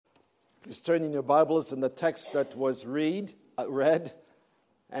Please turn in your Bibles in the text that was read,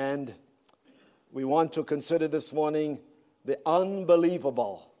 and we want to consider this morning the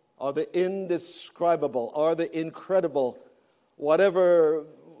unbelievable, or the indescribable, or the incredible, whatever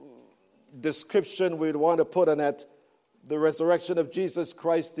description we'd want to put on it. The resurrection of Jesus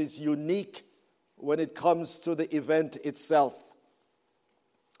Christ is unique when it comes to the event itself.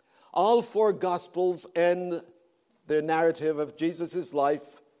 All four Gospels end their narrative of Jesus'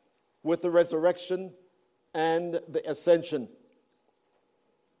 life with the resurrection and the ascension.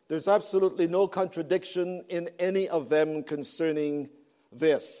 There's absolutely no contradiction in any of them concerning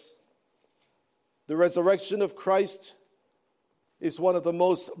this. The resurrection of Christ is one of the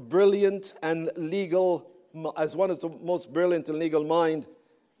most brilliant and legal mind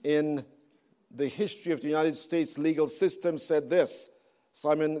in the history of the United States legal system said this.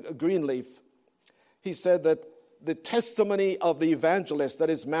 Simon Greenleaf. He said that the testimony of the evangelists, that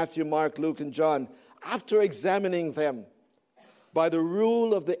is Matthew, Mark, Luke, and John, after examining them by the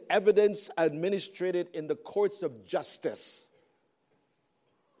rule of the evidence administered in the courts of justice.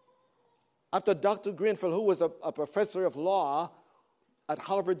 After Dr. Greenfield, who was a professor of law at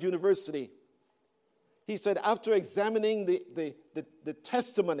Harvard University, he said after examining the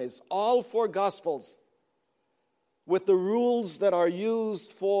testimonies, all four Gospels, with the rules that are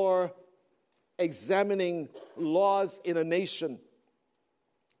used for examining laws in a nation,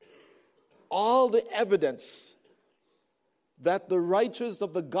 all the evidence that the writers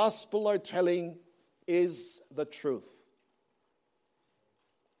of the gospel are telling is the truth.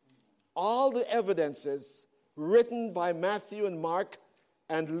 All the evidences written by Matthew and Mark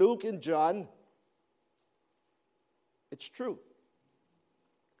and Luke and John, it's true.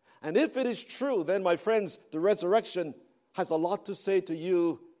 And if it is true, then, my friends, the resurrection has a lot to say to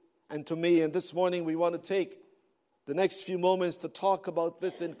you and to me. And this morning we want to take the next few moments to talk about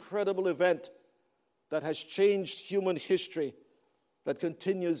this incredible event that has changed human history, that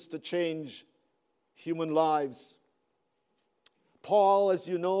continues to change human lives. Paul, as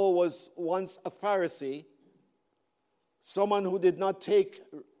you know, was once a Pharisee, someone who did not take...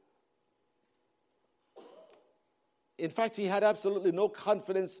 In fact, he had absolutely no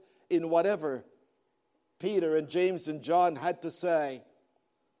confidence in whatever Peter and James and John had to say.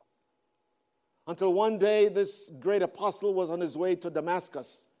 Until one day, this great apostle was on his way to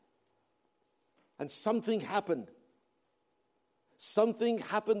Damascus. And something happened. Something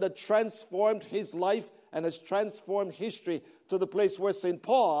happened that transformed his life and has transformed history to the place where St.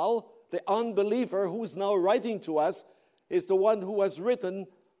 Paul, the unbeliever who's now writing to us, is the one who has written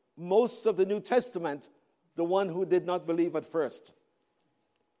most of the New Testament, the one who did not believe at first.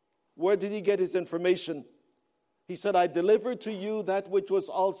 Where did he get his information? He said, I delivered to you that which was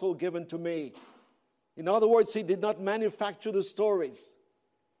also given to me. In other words, he did not manufacture the stories.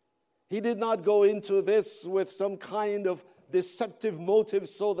 He did not go into this with some kind of deceptive motive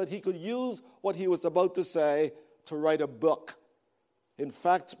so that he could use what he was about to say to write a book. In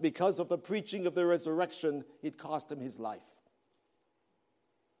fact, because of the preaching of the resurrection, it cost him his life.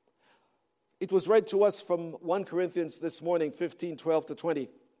 It was read to us from 1 Corinthians this morning, 15:12-20.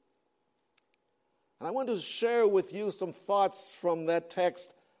 And I want to share with you some thoughts from that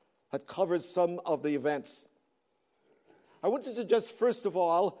text that covers some of the events. I want to suggest, first of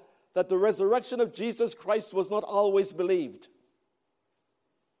all, that the resurrection of Jesus Christ was not always believed.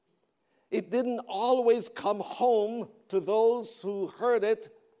 It didn't always come home to those who heard it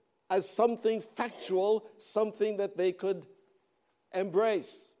as something factual, something that they could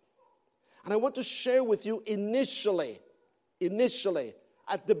embrace. And I want to share with you initially,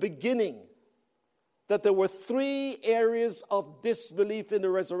 at the beginning, that there were three areas of disbelief in the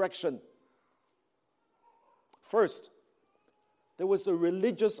resurrection. First, there was the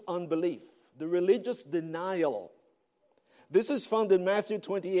religious unbelief, the religious denial. This is found in Matthew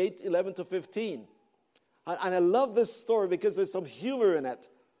 28:11-15. And I love this story because there's some humor in it.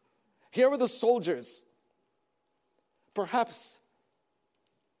 Here were the soldiers. Perhaps,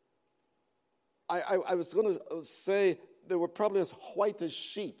 I was going to say they were probably as white as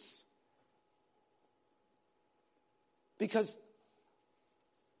sheets. Because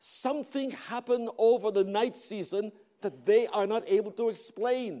something happened over the night season that they are not able to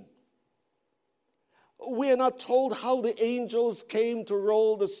explain. We are not told how the angels came to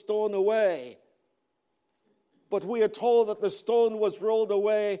roll the stone away. But we are told that the stone was rolled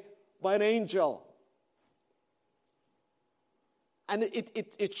away by an angel. And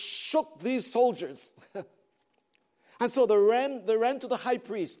it shook these soldiers. And so they ran to the high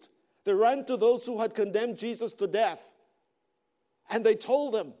priest. They ran to those who had condemned Jesus to death. And they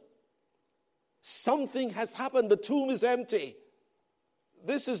told them, something has happened. The tomb is empty.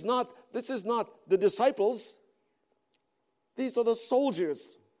 this is not the disciples. These are the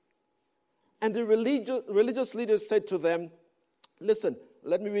soldiers. And the religious leaders said to them, listen,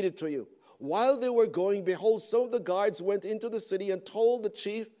 let me read it to you. While they were going, behold, some of the guards went into the city and told the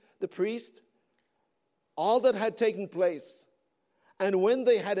chief, the priest, all that had taken place. And when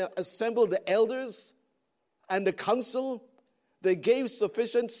they had assembled the elders and the council, they gave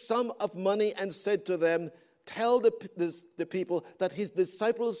sufficient sum of money and said to them, tell the people that his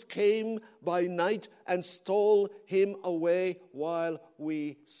disciples came by night and stole him away while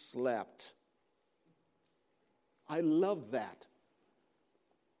we slept. I love that.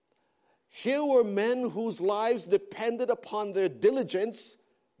 Here were men whose lives depended upon their diligence,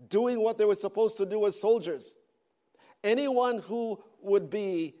 doing what they were supposed to do as soldiers. Anyone who would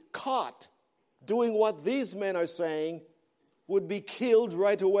be caught doing what these men are saying would be killed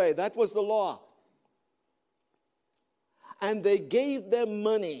right away. That was the law. And they gave them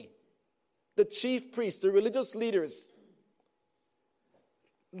money, the chief priests, the religious leaders.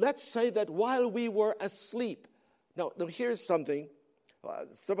 Let's say that while we were asleep. Now here's something.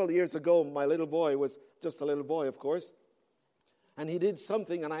 Several years ago, my little boy was just a little boy, of course. And he did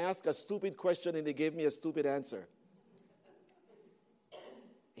something, and I asked a stupid question, and he gave me a stupid answer.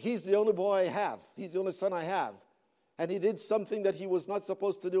 He's the only boy I have. He's the only son I have. And he did something that he was not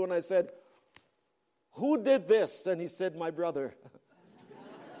supposed to do, and I said, who did this? And he said, my brother.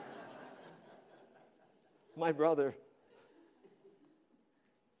 My brother.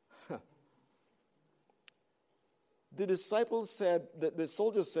 The disciples said, the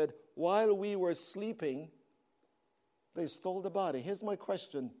soldiers said, while we were sleeping, they stole the body. Here's my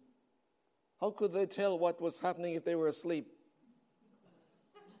question. How could they tell what was happening if they were asleep?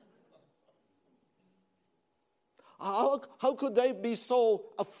 How could they be so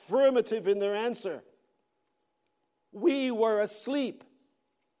affirmative in their answer? We were asleep.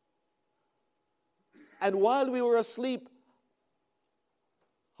 And while we were asleep,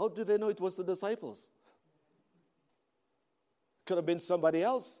 how did they know it was the disciples? Could have been somebody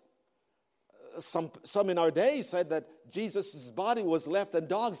else. Some in our day said that Jesus' body was left and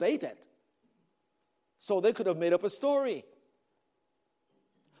dogs ate it. So they could have made up a story.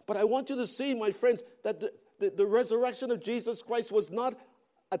 But I want you to see, my friends, that the resurrection of Jesus Christ was not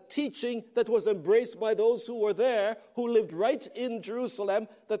a teaching that was embraced by those who were there, who lived right in Jerusalem,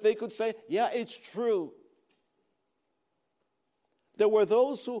 that they could say, yeah, it's true. There were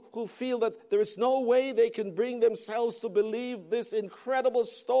those who feel that there is no way they can bring themselves to believe this incredible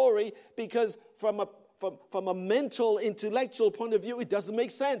story because from a mental, intellectual point of view, it doesn't make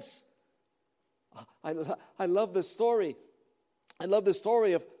sense. I love this story. I love the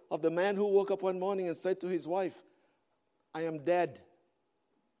story of the man who woke up one morning and said to his wife, I am dead.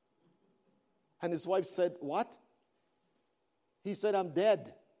 And his wife said, what? He said, I'm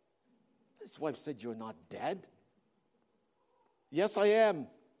dead. His wife said, you're not dead. Yes, I am.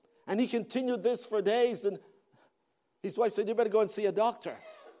 And he continued this for days. And his wife said, you better go and see a doctor.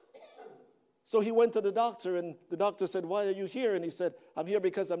 So he went to the doctor, and the doctor said, why are you here? And he said, I'm here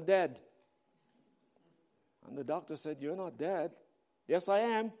because I'm dead. And the doctor said, you're not dead. Yes, I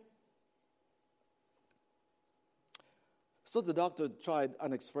am. So the doctor tried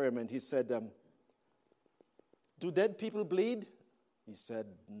an experiment. He said, do dead people bleed? He said,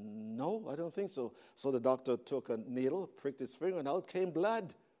 no, I don't think so. So the doctor took a needle, pricked his finger, and out came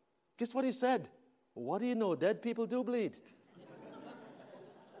blood. Guess what he said? What do you know? Dead people do bleed.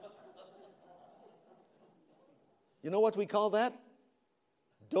 You know what we call that?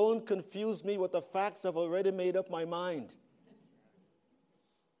 Don't confuse me with the facts. I've already made up my mind.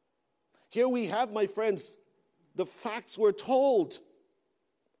 Here we have, my friends, the facts were told.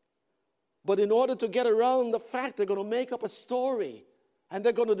 But in order to get around the fact, they're going to make up a story. And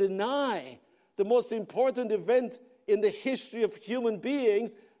they're going to deny the most important event in the history of human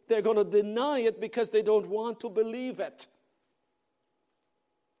beings. They're going to deny it because they don't want to believe it.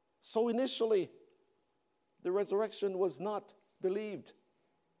 So initially, the resurrection was not believed.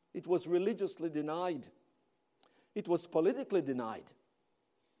 It was religiously denied. It was politically denied.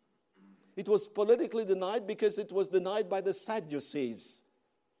 It was politically denied because it was denied by the Sadducees.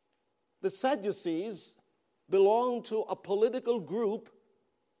 The Sadducees belonged to a political group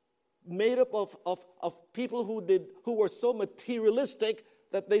made up of people who were so materialistic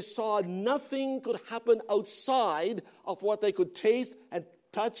that they saw nothing could happen outside of what they could taste and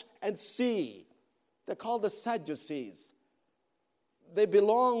touch and see. They're called the Sadducees. They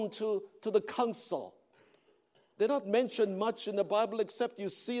belong to the council. They're not mentioned much in the Bible except you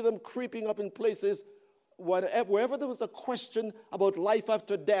see them creeping up in places wherever there was a question about life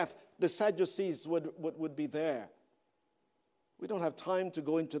after death, the Sadducees would be there. We don't have time to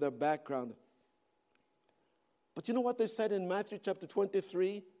go into their background. But you know what they said in Matthew chapter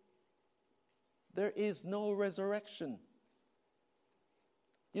 23? There is no resurrection.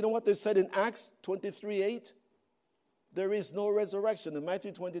 You know what they said in Acts 23:8? There is no resurrection. In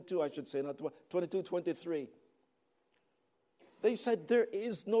Matthew 22, I should say, not 22:23. They said there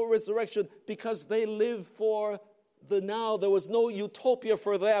is no resurrection because they live for the now. There was no utopia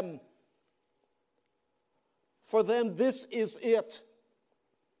for them. For them, this is it.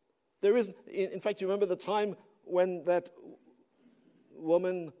 There is, in fact, you remember the time when that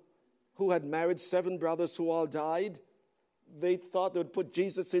woman who had married 7 brothers who all died, they thought they would put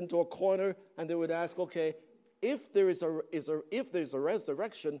Jesus into a corner and they would ask, okay, if there is a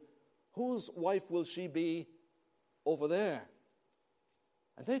resurrection, whose wife will she be over there?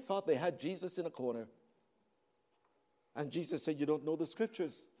 And they thought they had Jesus in a corner. And Jesus said, you don't know the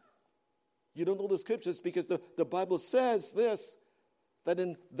scriptures. You don't know the scriptures because the Bible says this, that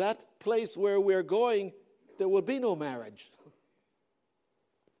in that place where we're going, there will be no marriage.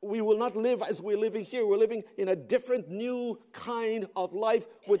 We will not live as we're living here. We're living in a different, new kind of life,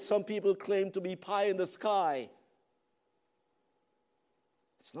 which some people claim to be pie in the sky.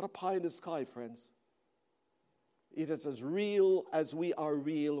 It's not a pie in the sky, friends. It is as real as we are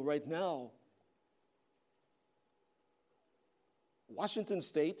real right now. Washington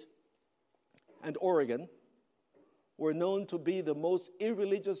State and Oregon were known to be the most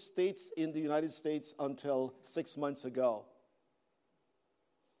irreligious states in the United States until 6 months ago.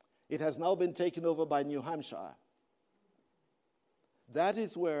 It has now been taken over by New Hampshire. That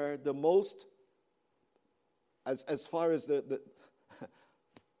is where the most, as far as the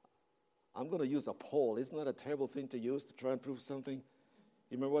I'm going to use a poll. Isn't that a terrible thing to use to try and prove something?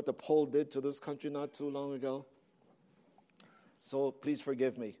 You remember what the poll did to this country not too long ago? So please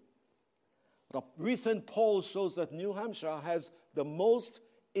forgive me. But a recent poll shows that New Hampshire has the most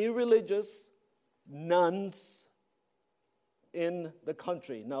irreligious nuns in the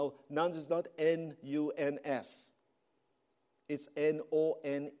country. Now, nuns is not N-U-N-S. It's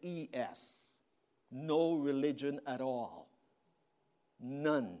N-O-N-E-S. No religion at all.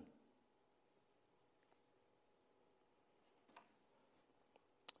 None.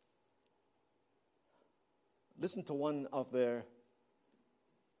 Listen to one of their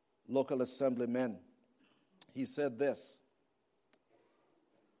local assemblymen. He said this: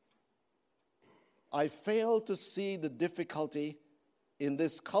 I fail to see the difficulty in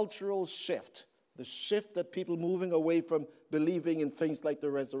this cultural shift, the shift that people moving away from believing in things like the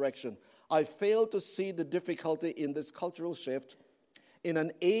resurrection. I fail to see the difficulty in this cultural shift in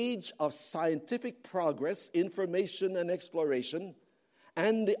an age of scientific progress, information, and exploration,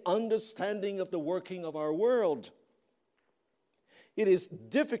 and the understanding of the working of our world. It is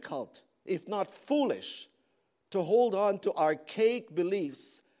difficult, if not foolish, to hold on to archaic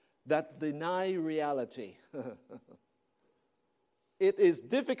beliefs that deny reality. It is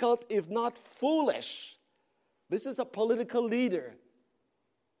difficult, if not foolish. This is a political leader.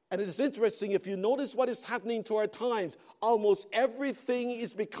 And it is interesting, if you notice what is happening to our times, almost everything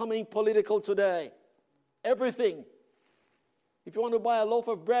is becoming political today. Everything. If you want to buy a loaf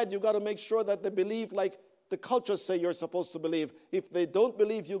of bread, you've got to make sure that they believe like the cultures say you're supposed to believe. If they don't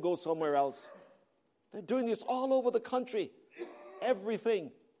believe, you go somewhere else. They're doing this all over the country.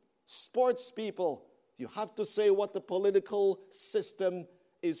 Everything. Sports people, you have to say what the political system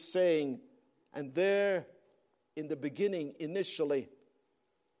is saying. And there, in the beginning, initially,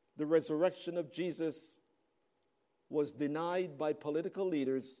 the resurrection of Jesus was denied by political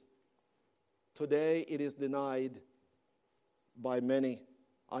leaders. Today, it is denied by many.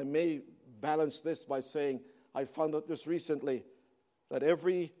 I may balance this by saying I found out just recently that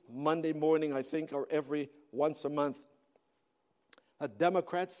every Monday morning, I think, or every once a month, that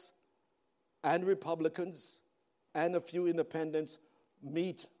Democrats and Republicans and a few independents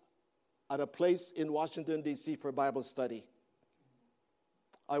meet at a place in Washington, D.C. for Bible study.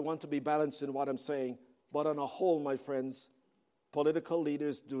 I want to be balanced in what I'm saying, but on a whole, my friends, political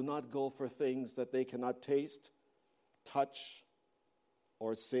leaders do not go for things that they cannot taste, touch,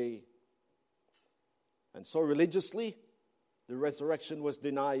 or see. And so religiously, the resurrection was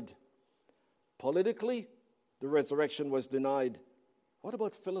denied. Politically, the resurrection was denied. What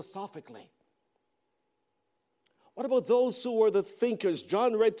about philosophically? What about those who were the thinkers?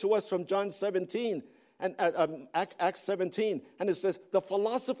 John read to us from John 17 and Acts 17, and it says the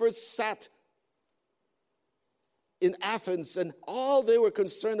philosophers sat in Athens, and all they were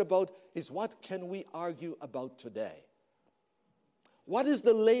concerned about is what can we argue about today? What is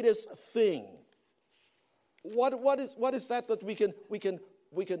the latest thing? What is that we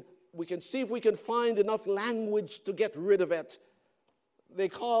can see if we can find enough language to get rid of it They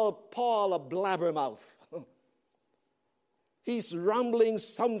call Paul a blabbermouth. He's rambling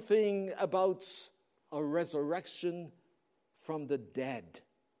something about a resurrection from the dead.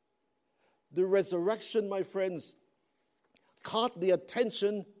 The resurrection, my friends, caught the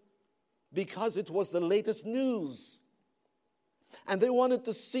attention because it was the latest news. And they wanted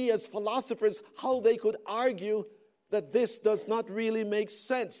to see, as philosophers, how they could argue that this does not really make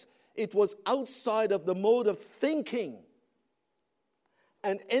sense. It was outside of the mode of thinking.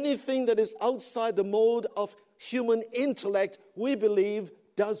 And anything that is outside the mode of human intellect, we believe,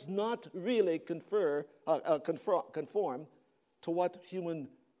 does not really conform to what human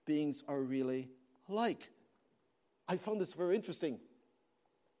beings are really like. I found this very interesting.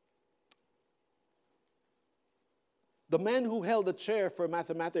 The man who held the chair for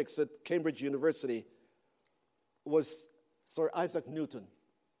mathematics at Cambridge University was Sir Isaac Newton.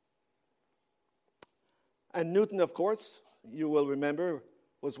 And Newton, of course, you will remember,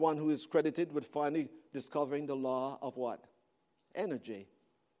 was one who is credited with finally discovering the law of what? Energy,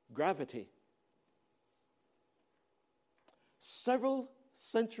 gravity. Several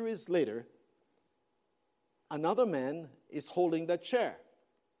centuries later, another man is holding that chair.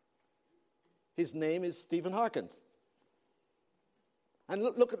 His name is Stephen Hawking. And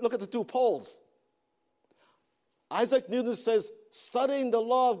look at the two poles. Isaac Newton says, studying the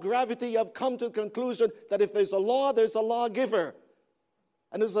law of gravity, I've come to the conclusion that if there's a law, there's a lawgiver.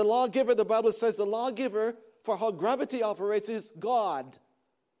 And as a lawgiver, the Bible says the lawgiver for how gravity operates is God.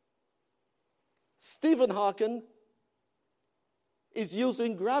 Stephen Hawking is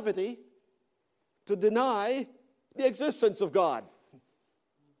using gravity to deny the existence of God.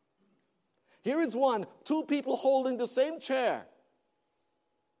 Here is two people holding the same chair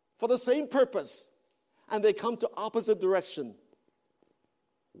for the same purpose, and they come to opposite direction.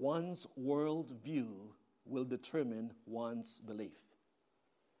 One's worldview will determine one's belief.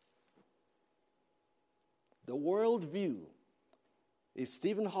 The worldview. If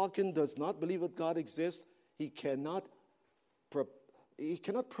Stephen Hawking does not believe that God exists, he cannot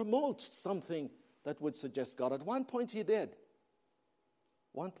promote something that would suggest God. At one point he did.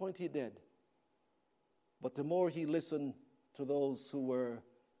 But the more he listened to those who were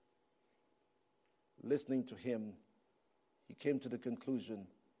listening to him, he came to the conclusion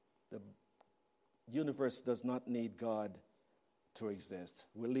the universe does not need God to exist.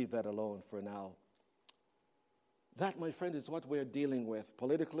 We'll leave that alone for now. That, my friend, is what we're dealing with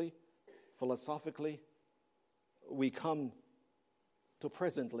politically, philosophically. We come to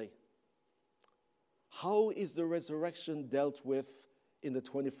presently. How is the resurrection dealt with in the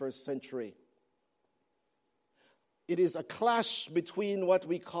 21st century? It is a clash between what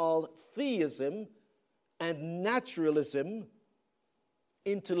we call theism and naturalism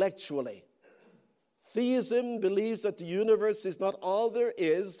intellectually. Theism believes that the universe is not all there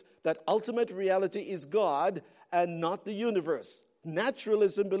is, that ultimate reality is God and not the universe.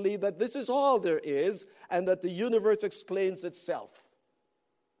 Naturalism believes that this is all there is and that the universe explains itself.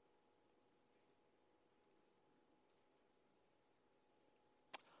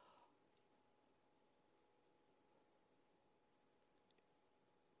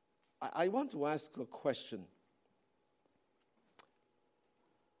 I want to ask a question.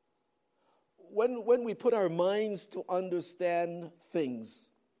 When we put our minds to understand things,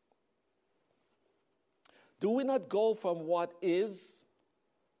 do we not go from what is?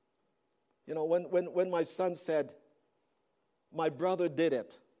 You know, when my son said, my brother did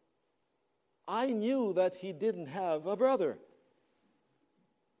it, I knew that he didn't have a brother.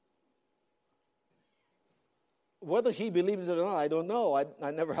 Whether he believes it or not, I don't know.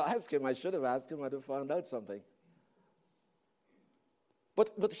 I never asked him. I should have asked him. I'd have found out something.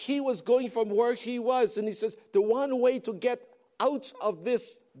 But he was going from where he was, and he says, the one way to get out of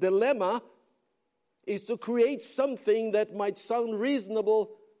this dilemma is to create something that might sound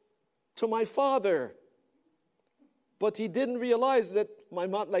reasonable to my father. But he didn't realize that,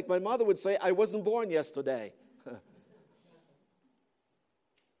 like my mother would say, I wasn't born yesterday.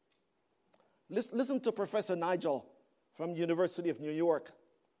 Listen to Professor Nigel from University of New York.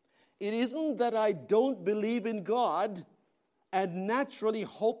 It isn't that I don't believe in God and naturally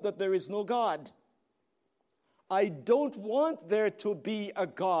hope that there is no God. I don't want there to be a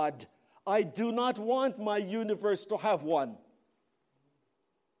God. I do not want my universe to have one.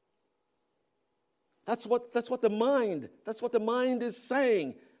 That's what the mind is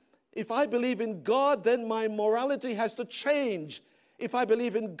saying. If I believe in God, then my morality has to change. If I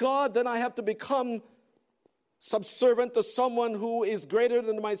believe in God, then I have to become subservient to someone who is greater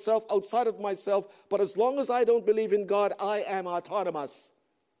than myself, outside of myself. But as long as I don't believe in God, I am autonomous.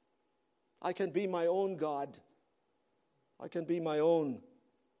 I can be my own God. I can be my own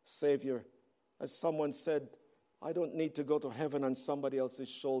Savior. As someone said, I don't need to go to heaven on somebody else's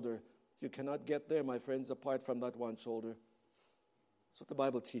shoulder. You cannot get there, my friends, apart from that one shoulder. That's what the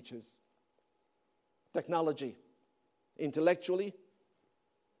Bible teaches. Technology. Intellectually,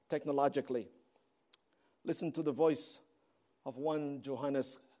 technologically. Listen to the voice of one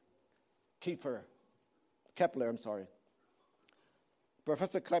Johannes Kepler.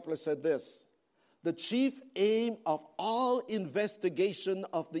 Professor Kepler said this: the chief aim of all investigation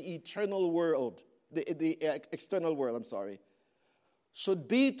of the eternal world, the external world, should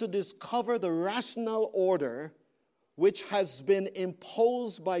be to discover the rational order which has been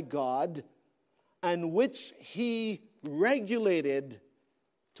imposed by God and which he regulated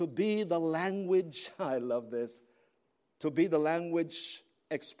to be the language, I love this, to be the language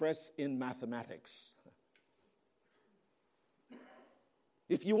expressed in mathematics.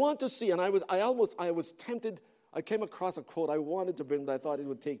 If you want to see, and I was tempted, I came across a quote I wanted to bring, but I thought it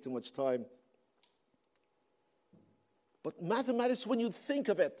would take too much time. But mathematics, when you think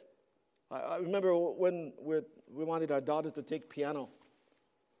of it, I remember when we wanted our daughter to take piano,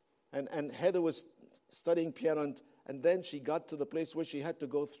 and Heather was studying piano, and then she got to the place where she had to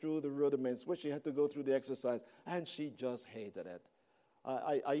go through the rudiments, where she had to go through the exercise, and she just hated it.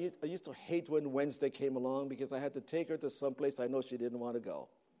 I used to hate when Wednesday came along because I had to take her to some place I know she didn't want to go.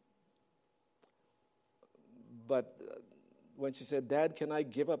 But when she said, Dad, can I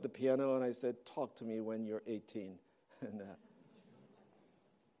give up the piano? And I said, talk to me when you're 18.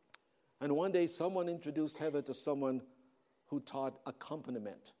 And one day someone introduced Heather to someone who taught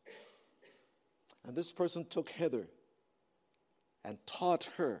accompaniment. And this person took Heather and taught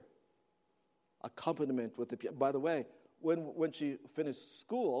her accompaniment with the piano. By the way, when she finished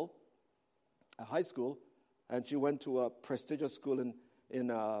school, high school, and she went to a prestigious school in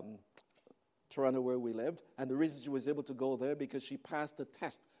Toronto where we lived, and the reason she was able to go there because she passed the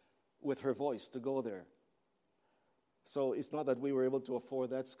test with her voice to go there. So it's not that we were able to afford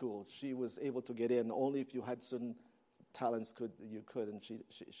that school. She was able to get in. Only if you had certain talents you could, and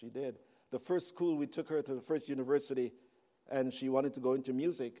she did. The first school, we took her to the first university, and she wanted to go into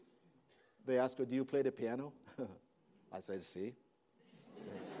music. They asked her, do you play the piano? I said, see.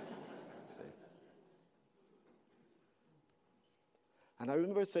 And I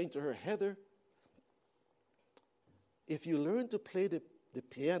remember saying to her, Heather, if you learn to play the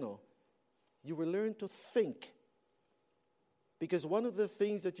piano, you will learn to think. Because one of the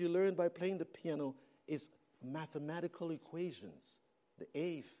things that you learn by playing the piano is mathematical equations, the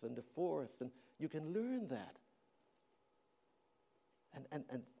eighth and the fourth, and you can learn that.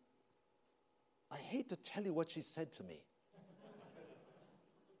 And I hate to tell you what she said to me.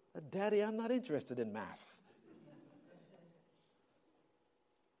 Daddy, I'm not interested in math.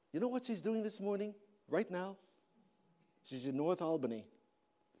 You know what she's doing this morning, right now? She's in North Albany,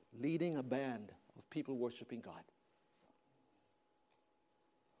 leading a band of people worshiping God.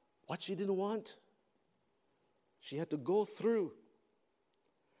 What she didn't want, she had to go through.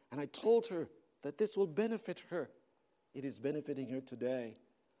 And I told her that this will benefit her. It is benefiting her today.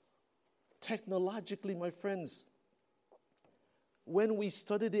 Technologically, my friends, when we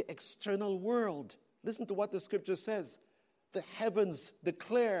study the external world, listen to what the scripture says. The heavens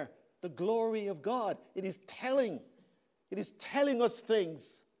declare the glory of God. It is telling us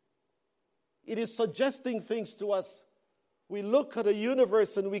things. It is suggesting things to us. We look at the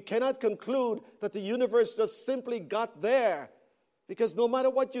universe and we cannot conclude that the universe just simply got there. Because no matter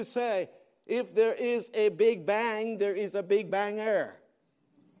what you say, if there is a big bang, there is a big banger.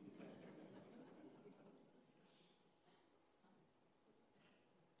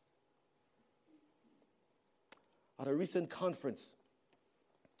 At a recent conference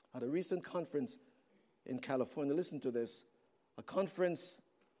in California, listen to this, a conference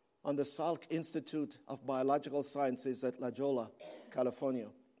on the Salk Institute of Biological Sciences at La Jolla, California.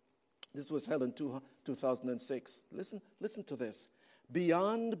 This was held in 2006. Listen to this.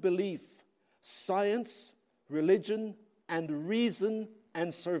 Beyond belief, science, religion, and reason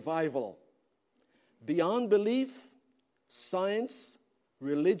and survival. Beyond belief, science,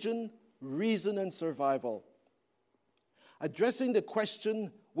 religion, reason, and survival. Addressing the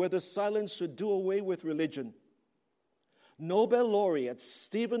question whether silence should do away with religion, Nobel laureate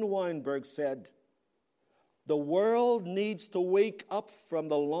Steven Weinberg said, "The world needs to wake up from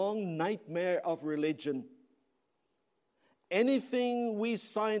the long nightmare of religion. Anything we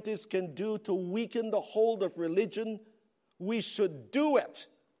scientists can do to weaken the hold of religion, we should do it.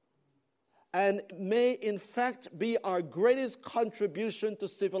 And may, in fact, be our greatest contribution to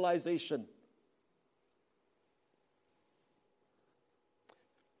civilization."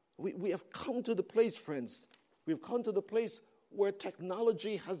 We have come to the place, friends, We've come to the place where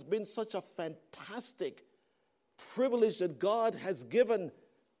technology has been such a fantastic privilege that God has given,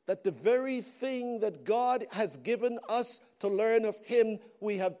 that the very thing that God has given us to learn of him,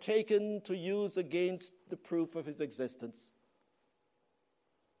 we have taken to use against the proof of his existence.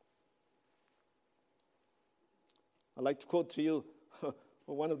 I'd like to quote to you what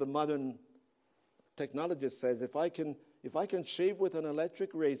one of the modern technologists says: if I can shave with an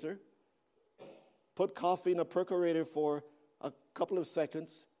electric razor, put coffee in a percolator for a couple of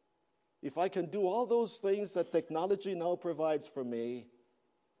seconds, if I can do all those things that technology now provides for me,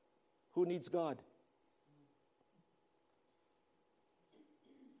 who needs God?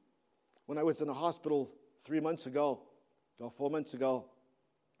 When I was in a hospital 4 months ago,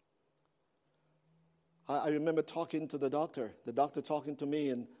 I remember talking to the doctor talking to me,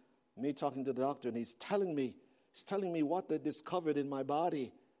 and me talking to the doctor, and he's telling me what they discovered in my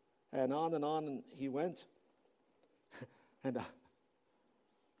body, and on he went. And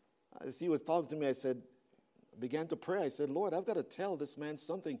as he was talking to me, I began to pray. I said, Lord, I've got to tell this man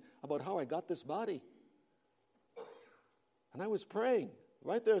something about how I got this body. And I was praying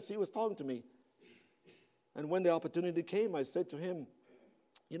right there as he was talking to me. And when the opportunity came, I said to him,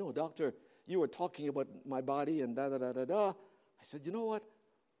 you know, doctor, you were talking about my body and da-da-da-da-da. I said, you know what?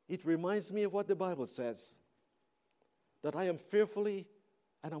 It reminds me of what the Bible says, that I am fearfully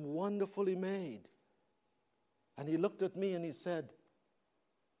and I'm wonderfully made. And he looked at me and he said,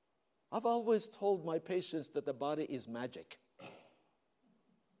 I've always told my patients that the body is magic. I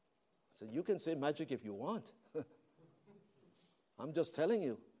said, you can say magic if you want. I'm just telling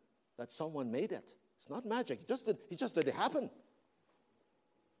you that someone made it. It's not magic. It just did it happen.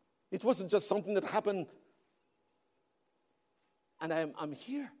 It wasn't just something that happened and I'm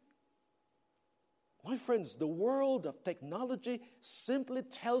here. My friends, the world of technology simply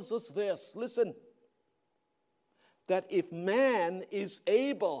tells us this. Listen, that if man is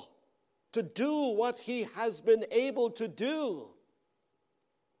able to do what he has been able to do,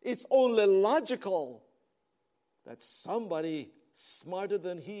 it's only logical that somebody smarter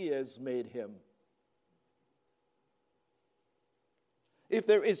than he is made him. If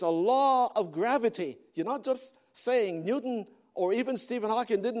there is a law of gravity, you're not just saying Newton or even Stephen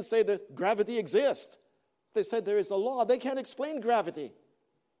Hawking didn't say that gravity exists. They said there is a law. They can't explain gravity.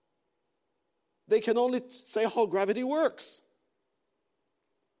 They can only say how gravity works.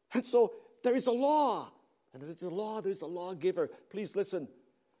 And so there is a law. And if there's a law, there's a lawgiver. Please listen.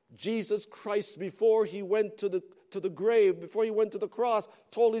 Jesus Christ, before he went to the grave, before he went to the cross,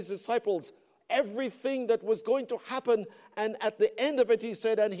 told his disciples everything that was going to happen. And at the end of it, he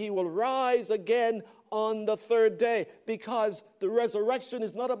said, and he will rise again on the third day. Because the resurrection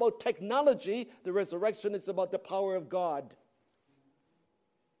is not about technology. The resurrection is about the power of God.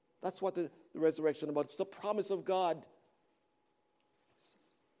 That's what the resurrection is about. It's the promise of God.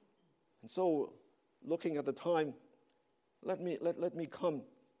 And so, looking at the time, let me come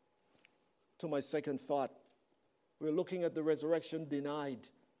to my second thought. We're looking at the resurrection denied.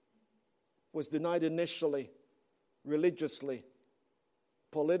 Was denied initially, religiously,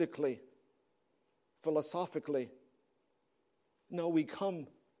 politically, philosophically. Now we come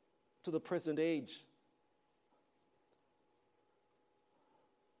to the present age.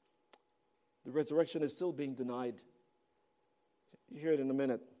 The resurrection is still being denied. You hear it in a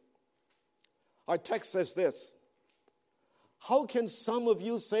minute. Our text says this: how can some of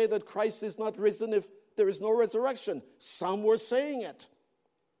you say that Christ is not risen if there is no resurrection? Some were saying it.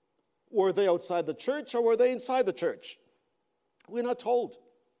 Were they outside the church or were they inside the church? We're not told.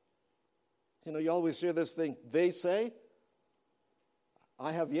 You know, you always hear this thing, they say.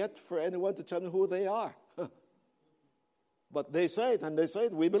 I have yet for anyone to tell me who they are. But they say it, and they say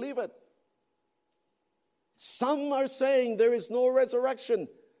it, we believe it. Some are saying there is no resurrection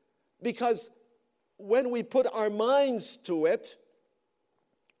because when we put our minds to it,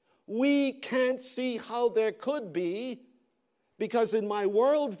 we can't see how there could be, because in my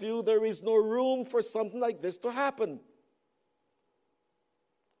worldview, there is no room for something like this to happen.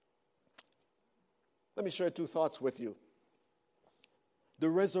 Let me share two thoughts with you. The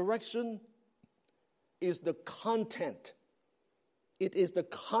resurrection is the content. It is the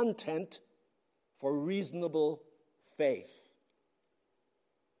content for reasonable faith.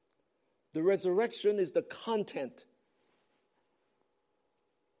 The resurrection is the content.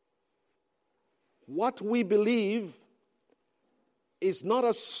 What we believe is not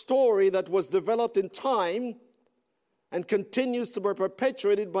a story that was developed in time and continues to be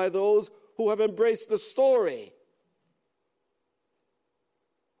perpetuated by those who have embraced the story.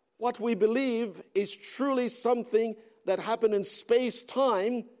 What we believe is truly something that happened in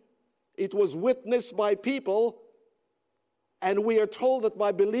space-time. It was witnessed by people, and we are told that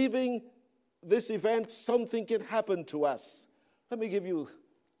by believing this event, something can happen to us. Let me give you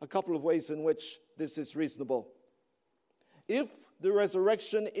a couple of ways in which this is reasonable. If the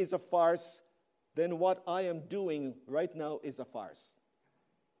resurrection is a farce, then what I am doing right now is a farce.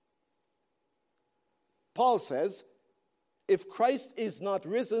 Paul says, if Christ is not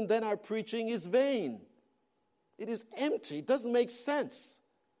risen, then our preaching is vain. It is empty. It doesn't make sense.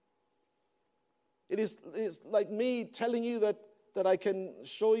 It's like me telling you that I can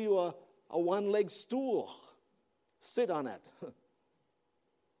show you a one-leg stool. Sit on it.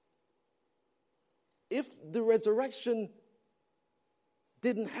 If the resurrection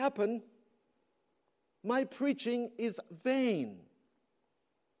didn't happen, my preaching is vain.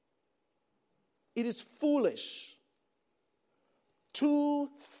 It is foolish.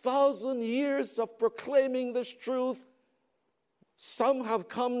 2,000 years of proclaiming this truth. Some have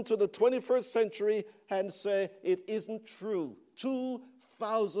come to the 21st century and say it isn't true.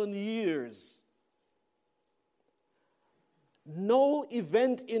 2,000 years. No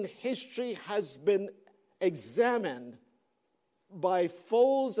event in history has been examined by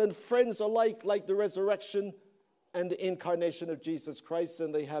foes and friends alike like the resurrection and the incarnation of Jesus Christ,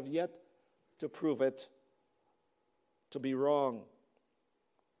 and they have yet to prove it to be wrong.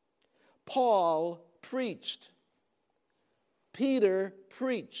 Paul preached. Peter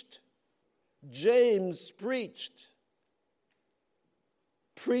preached. James preached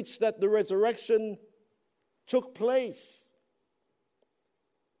that the resurrection took place.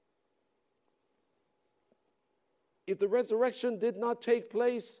 If the resurrection did not take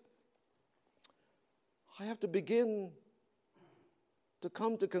place, I have to begin to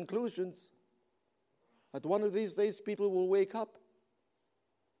come to conclusions that one of these days people will wake up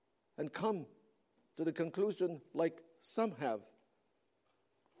and come to the conclusion like some have.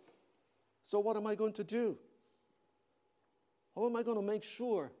 So what am I going to do? How am I going to make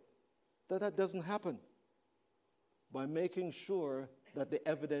sure that that doesn't happen? By making sure that the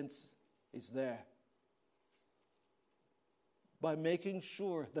evidence is there. By making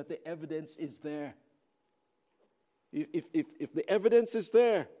sure that the evidence is there. If the evidence is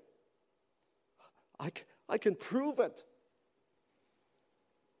there, I can prove it.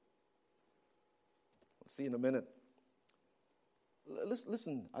 I'll see in a minute.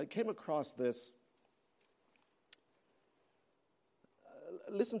 Listen, I came across this.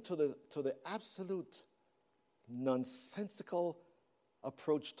 Listen to the absolute nonsensical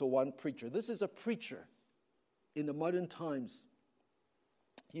approach to one preacher. This is a preacher in the modern times.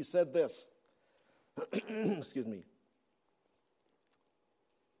 He said this. Excuse me.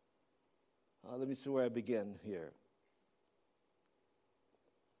 Let me see where I begin here.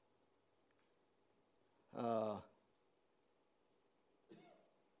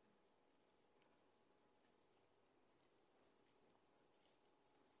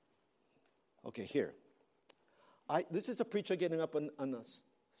 Okay, here. This is a preacher getting up on a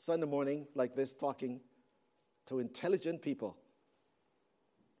Sunday morning like this, talking to intelligent people.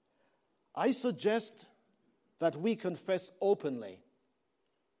 I suggest that we confess openly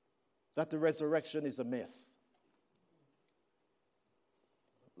that the resurrection is a myth.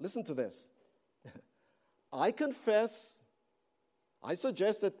 Listen to this. I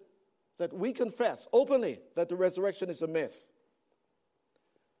suggest that we confess openly that the resurrection is a myth.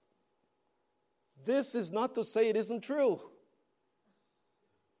 This is not to say it isn't true.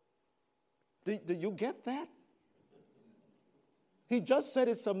 Do you get that? He just said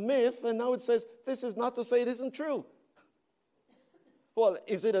it's a myth, and now it says this is not to say it isn't true. Well,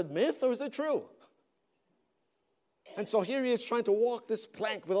 is it a myth or is it true? And so here he is trying to walk this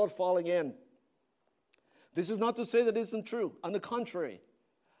plank without falling in. This is not to say that it isn't true. On the contrary,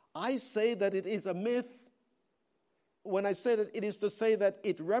 I say that it is a myth. When I say that, it is to say that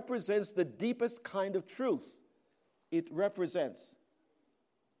it represents the deepest kind of truth. It represents.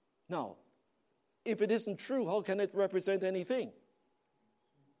 Now, if it isn't true, how can it represent anything?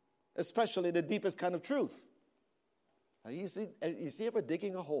 Especially the deepest kind of truth. You see ever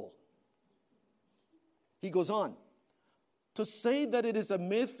digging a hole? He goes on. To say that it is a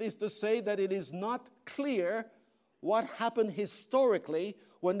myth is to say that it is not clear what happened historically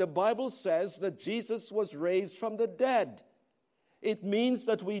when the Bible says that Jesus was raised from the dead. It means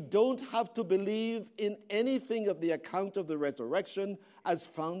that we don't have to believe in anything of the account of the resurrection as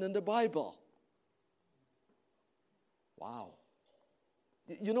found in the Bible. Wow.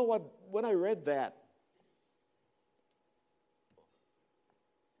 You know what? When I read that,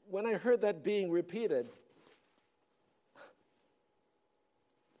 when I heard that being repeated,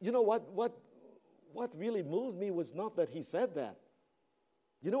 you know what really moved me was not that he said that.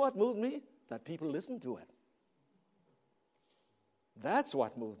 You know what moved me? That people listened to it. That's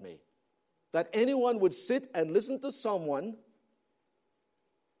what moved me. That anyone would sit and listen to someone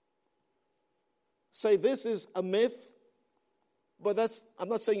say this is a myth, but I'm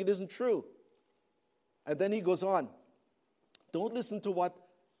not saying it isn't true. And then he goes on. Don't listen to what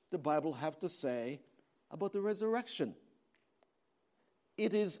the Bible have to say about the resurrection.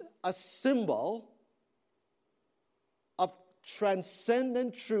 It is a symbol of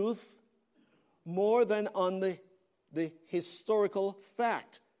transcendent truth more than on the historical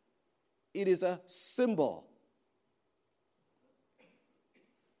fact. It is a symbol.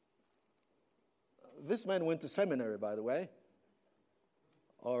 This man went to seminary, by the way.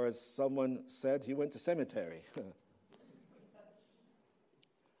 Or as someone said, he went to cemetery.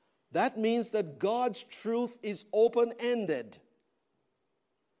 That means that God's truth is open-ended.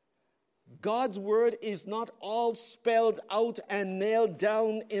 God's word is not all spelled out and nailed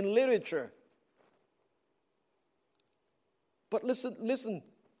down in literature. But listen,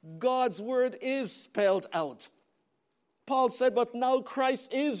 God's word is spelled out. Paul said, but now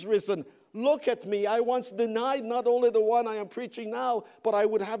Christ is risen. Look at me. I once denied not only the one I am preaching now, but I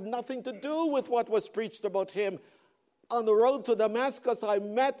would have nothing to do with what was preached about him. On the road to Damascus, I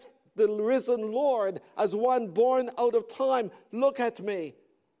met the risen Lord as one born out of time. Look at me.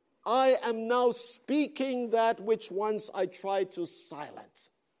 I am now speaking that which once I tried to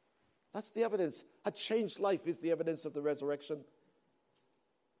silence. That's the evidence. A changed life is the evidence of the resurrection.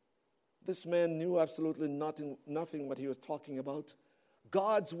 This man knew absolutely nothing what he was talking about.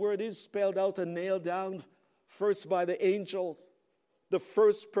 God's word is spelled out and nailed down first by the angels. The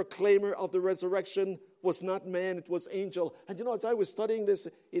first proclaimer of the resurrection was not man, it was angel. And you know, as I was studying this,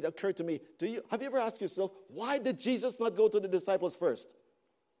 it occurred to me, have you ever asked yourself, why did Jesus not go to the disciples first?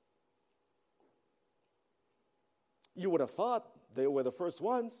 You would have thought they were the first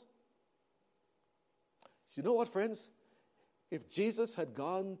ones. You know what, friends? If Jesus had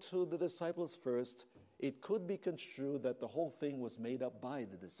gone to the disciples first, it could be construed that the whole thing was made up by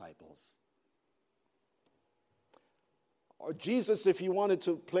the disciples. Or Jesus, if he wanted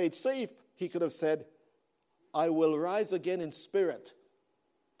to play it safe, he could have said, I will rise again in spirit.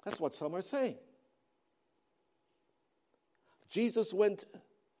 That's what some are saying. Jesus went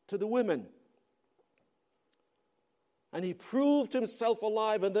to the women, and he proved himself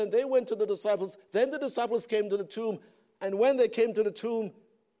alive, and then they went to the disciples. Then the disciples came to the tomb, and when they came to the tomb,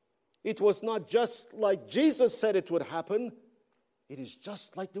 it was not just like Jesus said it would happen. It is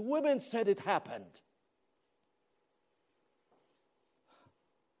just like the women said it happened.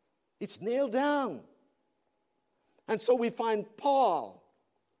 It's nailed down. And so we find Paul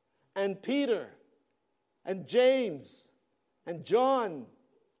and Peter and James and John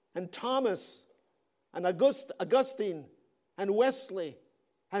and Thomas and Augustine and Wesley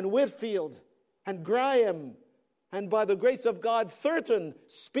and Whitfield and Graham and by the grace of God, Thurton,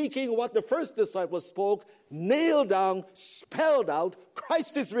 speaking what the first disciples spoke, nailed down, spelled out,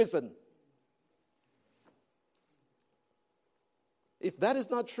 Christ is risen. If that is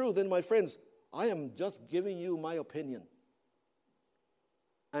not true, then my friends, I am just giving you my opinion.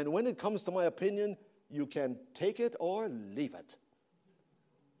 And when it comes to my opinion, you can take it or leave it.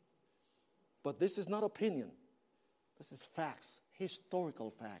 But this is not opinion. This is facts,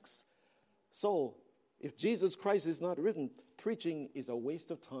 historical facts. So, if Jesus Christ is not risen, preaching is a waste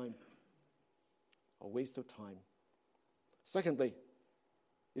of time. A waste of time. Secondly,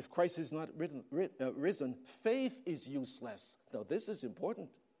 if Christ is not risen, faith is useless. Now, this is important.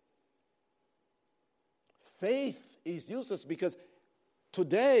 Faith is useless because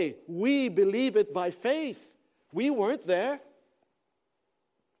today we believe it by faith. We weren't there.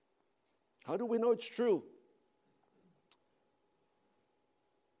 How do we know it's true?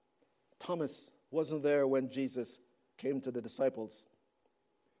 Thomas wasn't there when Jesus came to the disciples.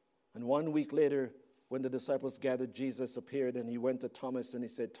 And 1 week later, when the disciples gathered, Jesus appeared and he went to Thomas and he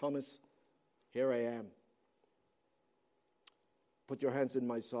said, Thomas, here I am. Put your hands in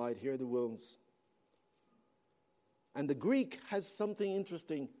my side. Here are the wounds. And the Greek has something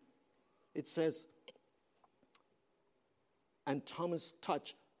interesting. It says, and Thomas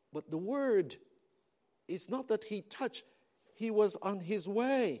touched. But the word is not that he touched. He was on his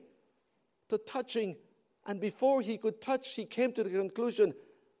way to touching. And before he could touch, he came to the conclusion,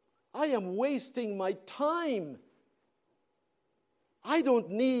 I am wasting my time. I don't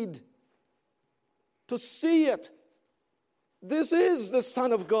need to see it. This is the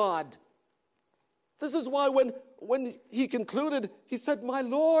Son of God. This is why when he concluded, he said, my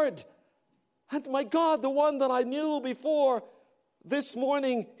Lord and my God, the one that I knew before this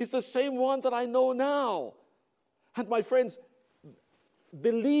morning is the same one that I know now. And my friends,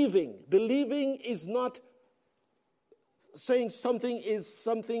 believing. Believing is not saying something is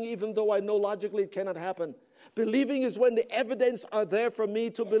something even though I know logically it cannot happen. Believing is when the evidence are there for me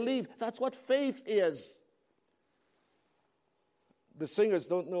to believe. That's what faith is. The singers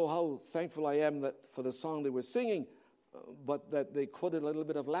don't know how thankful I am that for the song they were singing, but that they quoted a little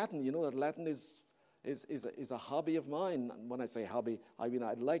bit of Latin. You know that Latin is a hobby of mine. When I say hobby, I mean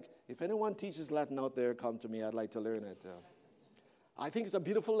I'd like, if anyone teaches Latin out there, come to me. I'd like to learn it. I think it's a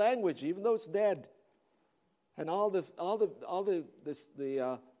beautiful language, even though it's dead. And all the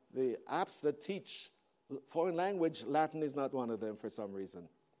apps that teach foreign language, Latin is not one of them for some reason.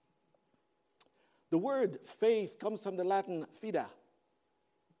 The word faith comes from the Latin fide.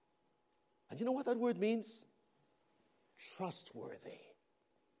 And you know what that word means? Trustworthy.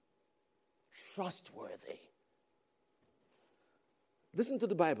 Trustworthy. Listen to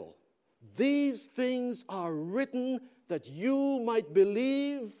the Bible. These things are written that you might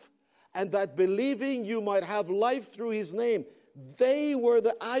believe, and that believing you might have life through his name. They were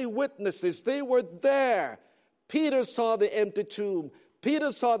the eyewitnesses. They were there. Peter saw the empty tomb.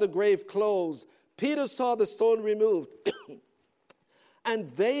 Peter saw the grave closed. Peter saw the stone removed.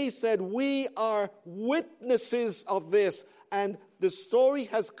 And they said, we are witnesses of this. And the story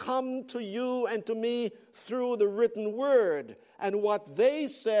has come to you and to me through the written word. And what they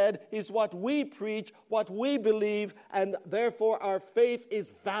said is what we preach, what we believe, and therefore our faith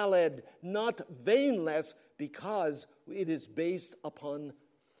is valid, not vainless, because it is based upon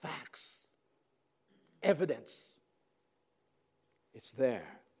facts, evidence. It's there.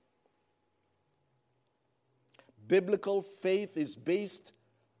 Biblical faith is based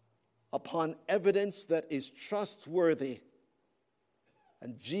upon evidence that is trustworthy.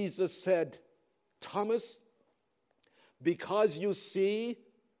 And Jesus said, Thomas, because you see,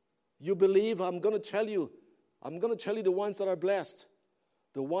 you believe, I'm going to tell you the ones that are blessed.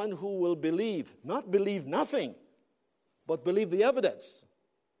 The one who will believe, not believe nothing, but believe the evidence,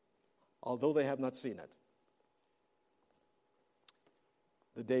 although they have not seen it.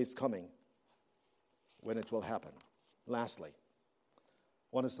 The day is coming when it will happen. Lastly, I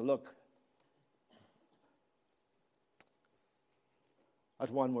want us to look at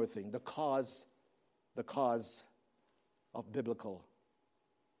one more thing, the cause of biblical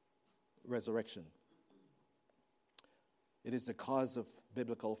resurrection. It is the cause of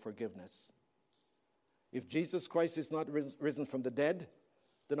biblical forgiveness. If Jesus Christ is not risen from the dead,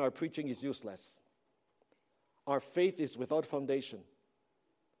 then our preaching is useless. Our faith is without foundation.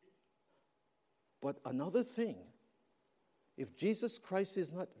 But another thing, if Jesus Christ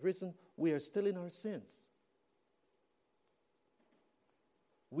is not risen, we are still in our sins.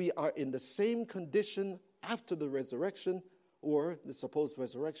 We are in the same condition after the resurrection, or the supposed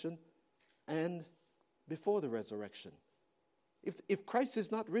resurrection, and before the resurrection. If Christ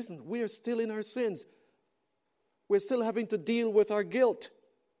is not risen, we are still in our sins. We're still having to deal with our guilt.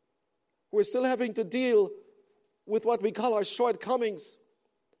 We're still having to deal with what we call our shortcomings.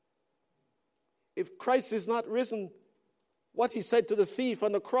 If Christ is not risen, what he said to the thief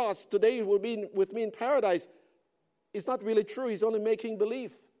on the cross, today you will be with me in paradise, is not really true. He's only making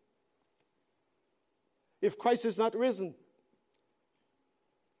believe. If Christ is not risen,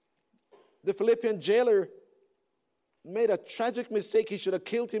 the Philippian jailer made a tragic mistake. He should have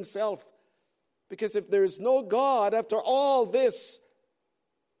killed himself. Because if there is no God after all this,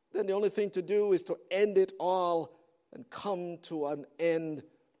 then the only thing to do is to end it all and come to an end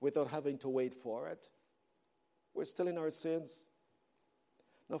without having to wait for it. We're still in our sins.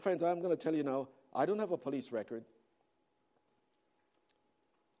 Now, friends, I'm going to tell you now, I don't have a police record.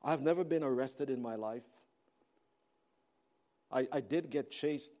 I've never been arrested in my life. I did get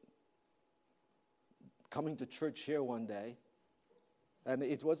chased coming to church here one day, and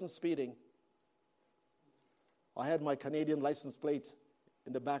it wasn't speeding. I had my Canadian license plate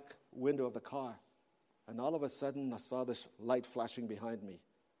in the back window of the car, and all of a sudden I saw this light flashing behind me.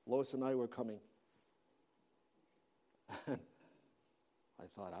 Lois and I were coming. And I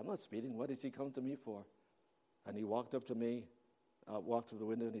thought, I'm not speeding. What does he come to me for? And he walked up to me, walked to the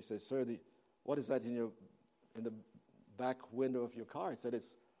window, and he says, "Sir, what is that in the back window of your car?" I said,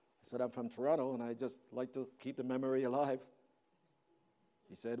 "I'm from Toronto, and I just like to keep the memory alive."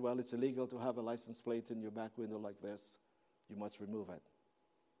 He said, "Well, it's illegal to have a license plate in your back window like this. You must remove it."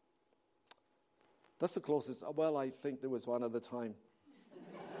 That's the closest. Well, I think there was one other time.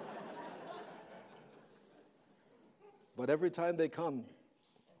 But every time they come,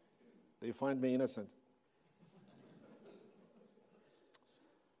 they find me innocent.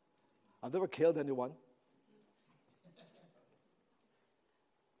 I've never killed anyone.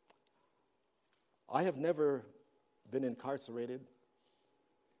 I have never been incarcerated.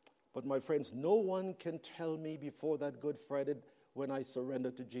 But my friends, no one can tell me before that Good Friday when I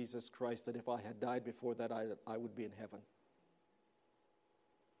surrendered to Jesus Christ that if I had died before that, I would be in heaven.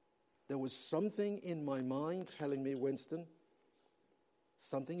 There was something in my mind telling me, Winston,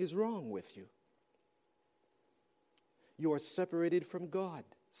 something is wrong with you. You are separated from God.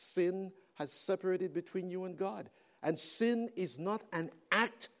 Sin has separated between you and God. And sin is not an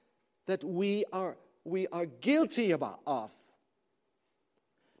act that we are guilty of.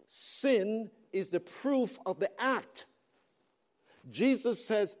 Sin is the proof of the act. Jesus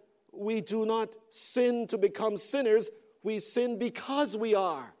says we do not sin to become sinners. We sin because we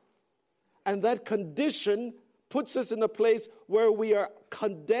are. And that condition puts us in a place where we are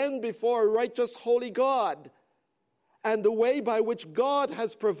condemned before a righteous, holy God. And the way by which God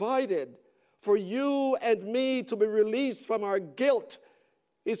has provided for you and me to be released from our guilt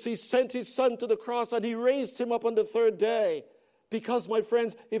is He sent His Son to the cross and He raised Him up on the third day. Because, my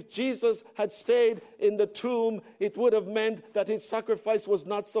friends, if Jesus had stayed in the tomb, it would have meant that His sacrifice was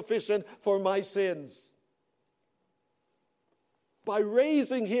not sufficient for my sins. By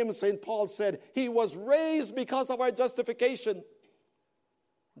raising Him, St. Paul said, He was raised because of our justification.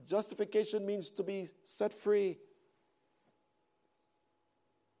 Justification means to be set free.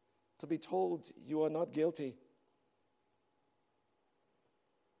 To be told you are not guilty.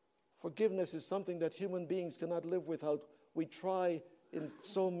 Forgiveness is something that human beings cannot live without. We try in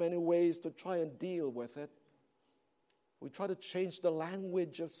so many ways to try and deal with it. We try to change the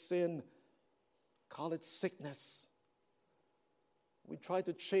language of sin, call it sickness. We try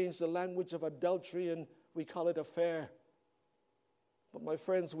to change the language of adultery and we call it affair. But my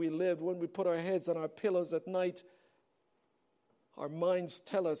friends, we lived when we put our heads on our pillows at night. Our minds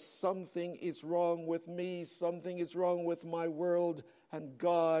tell us something is wrong with me, something is wrong with my world, and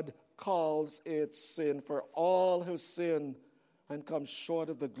God calls it sin. For all have sinned and come short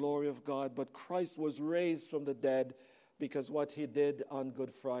of the glory of God. But Christ was raised from the dead because what He did on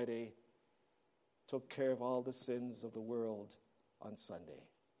Good Friday took care of all the sins of the world on Sunday.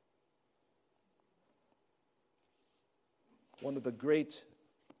 One of the great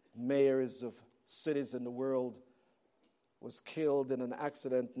mayors of cities in the world was killed in an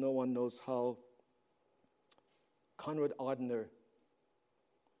accident, no one knows how. Konrad Adenauer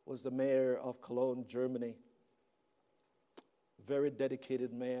was the mayor of Cologne, Germany. Very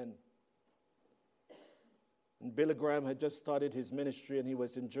dedicated man. And Billy Graham had just started his ministry and he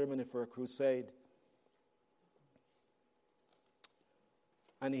was in Germany for a crusade.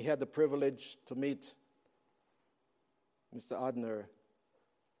 And he had the privilege to meet Mr. Adenauer.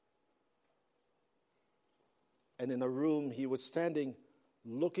 And in a room, he was standing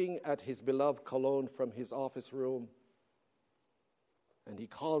looking at his beloved Cologne from his office room. And he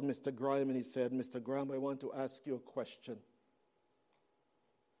called Mr. Graham and he said, Mr. Graham, I want to ask you a question.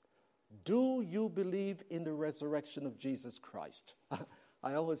 Do you believe in the resurrection of Jesus Christ?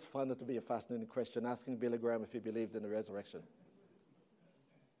 I always found it to be a fascinating question, asking Billy Graham if he believed in the resurrection.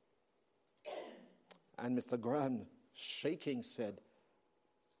 And Mr. Graham, shaking, said,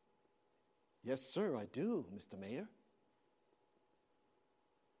 Yes, sir, I do, Mr. Mayor.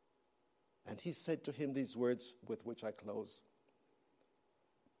 And he said to him these words with which I close.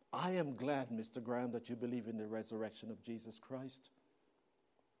 I am glad, Mr. Graham, that you believe in the resurrection of Jesus Christ.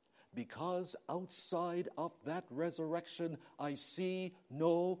 Because outside of that resurrection, I see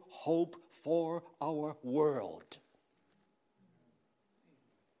no hope for our world.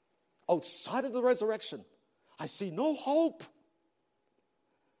 Outside of the resurrection, I see no hope.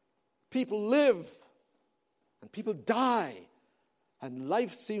 People live and people die, and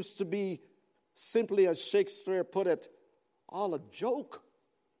life seems to be, simply as Shakespeare put it, all a joke.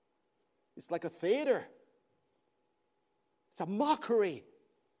 It's like a theater. It's a mockery.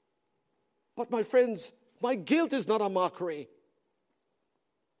 But my friends, my guilt is not a mockery.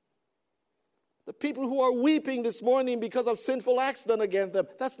 The people who are weeping this morning because of sinful acts done against them,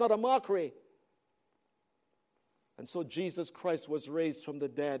 that's not a mockery. And so Jesus Christ was raised from the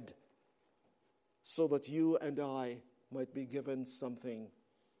dead so that you and I might be given something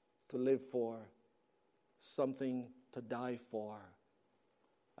to live for, something to die for,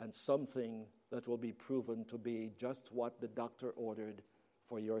 and something that will be proven to be just what the doctor ordered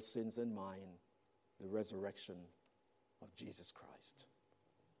for your sins and mine, the resurrection of Jesus Christ.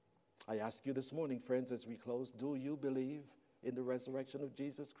 I ask you this morning, friends, as we close, do you believe in the resurrection of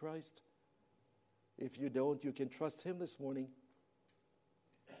Jesus Christ? If you don't, you can trust Him this morning.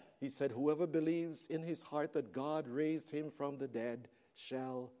 He said, whoever believes in his heart that God raised Him from the dead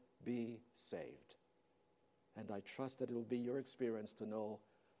shall be saved. And I trust that it will be your experience to know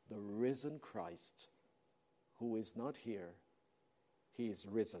the risen Christ, who is not here, He is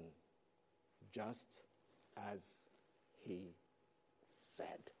risen just as he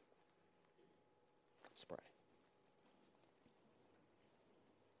said. Let's pray.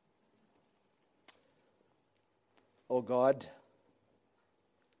 Oh God,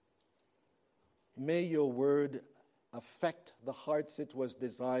 may your word affect the hearts it was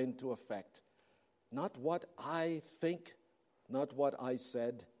designed to affect. Not what I think, not what I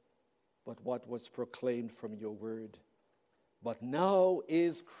said, but what was proclaimed from your word. But now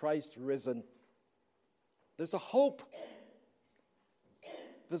is Christ risen. There's a hope.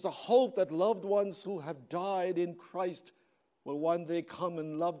 There's a hope that loved ones who have died in Christ will one day come,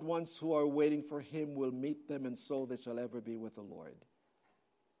 and loved ones who are waiting for him will meet them, and so they shall ever be with the Lord.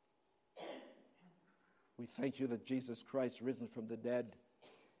 We thank you that Jesus Christ, risen from the dead,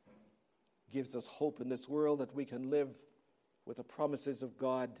 gives us hope in this world, that we can live with the promises of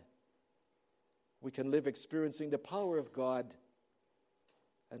God. We can live experiencing the power of God,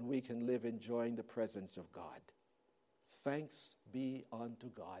 and we can live enjoying the presence of God. Thanks be unto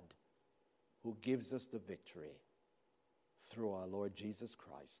God, who gives us the victory through our Lord Jesus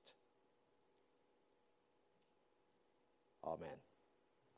Christ. Amen.